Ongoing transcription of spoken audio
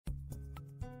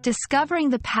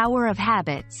Discovering the power of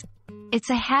habits.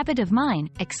 It's a habit of mine,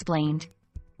 explained.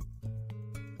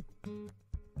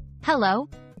 Hello,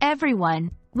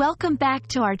 everyone. Welcome back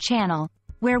to our channel,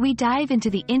 where we dive into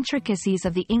the intricacies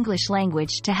of the English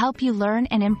language to help you learn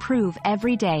and improve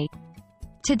every day.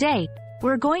 Today,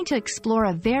 we're going to explore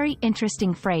a very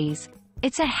interesting phrase.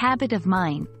 It's a habit of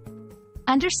mine.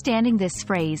 Understanding this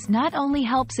phrase not only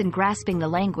helps in grasping the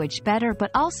language better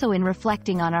but also in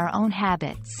reflecting on our own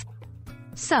habits.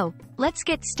 So, let's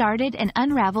get started and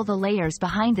unravel the layers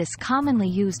behind this commonly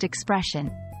used expression.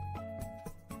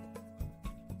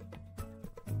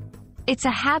 It's a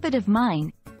habit of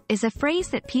mine is a phrase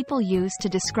that people use to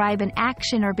describe an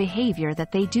action or behavior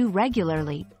that they do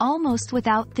regularly, almost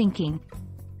without thinking.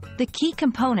 The key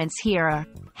components here are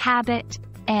habit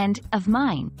and of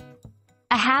mine.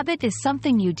 A habit is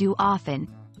something you do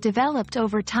often, developed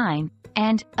over time,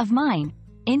 and of mine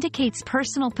indicates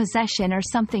personal possession or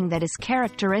something that is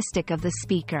characteristic of the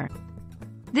speaker.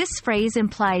 This phrase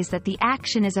implies that the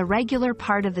action is a regular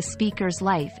part of the speaker's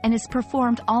life and is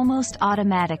performed almost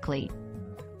automatically.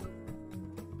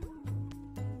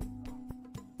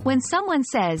 When someone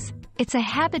says, "It's a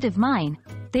habit of mine,"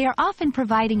 they are often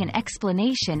providing an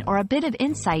explanation or a bit of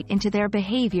insight into their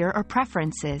behavior or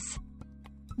preferences.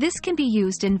 This can be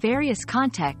used in various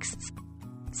contexts,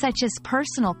 such as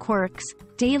personal quirks,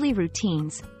 daily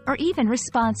routines, or even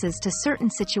responses to certain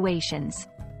situations.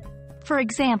 For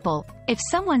example, if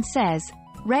someone says,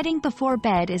 "Reading before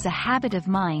bed is a habit of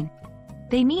mine,"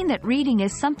 they mean that reading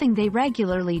is something they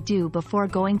regularly do before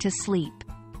going to sleep.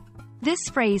 This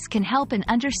phrase can help in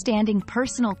understanding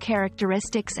personal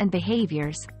characteristics and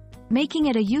behaviors, making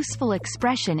it a useful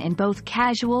expression in both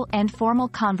casual and formal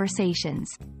conversations.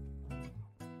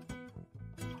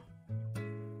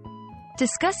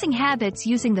 Discussing habits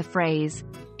using the phrase,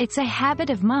 "It's a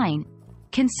habit of mine,"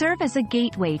 can serve as a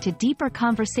gateway to deeper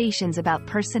conversations about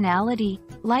personality,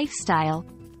 lifestyle,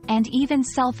 and even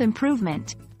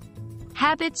self-improvement.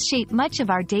 Habits shape much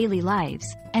of our daily lives,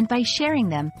 and by sharing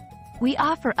them, we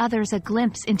offer others a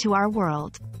glimpse into our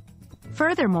world.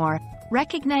 Furthermore,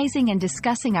 recognizing and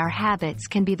discussing our habits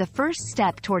can be the first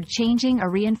step toward changing or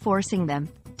reinforcing them,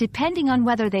 depending on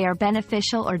whether they are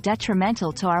beneficial or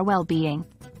detrimental to our well-being.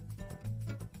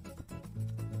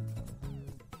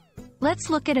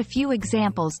 Let's look at a few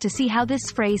examples to see how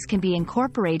this phrase can be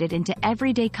incorporated into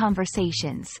everyday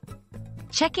conversations.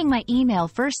 Checking my email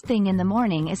first thing in the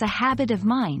morning is a habit of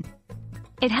mine.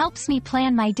 It helps me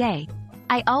plan my day.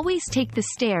 I always take the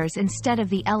stairs instead of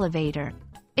the elevator.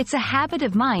 It's a habit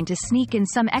of mine to sneak in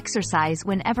some exercise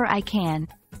whenever I can.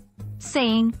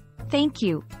 Saying, "Thank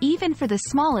you, even for the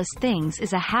smallest things,"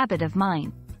 is a habit of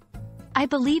mine. I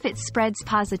believe it spreads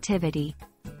positivity.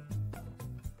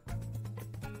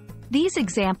 These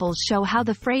examples show how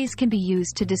the phrase can be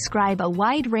used to describe a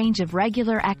wide range of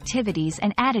regular activities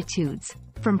and attitudes,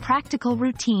 from practical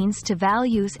routines to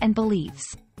values and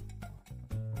beliefs.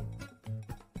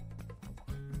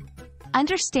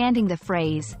 Understanding the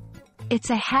phrase, "It's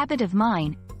a habit of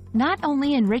mine," not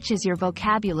only enriches your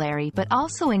vocabulary but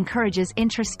also encourages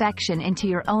introspection into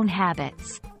your own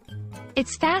habits.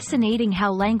 It's fascinating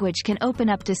how language can open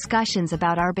up discussions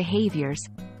about our behaviors,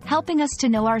 helping us to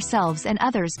know ourselves and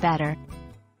others better.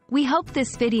 We hope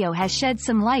this video has shed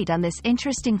some light on this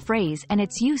interesting phrase and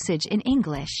its usage in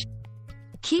English.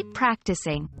 Keep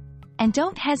practicing, and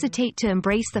don't hesitate to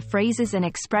embrace the phrases and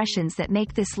expressions that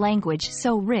make this language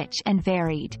so rich and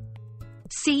varied.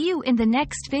 See you in the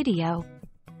next video.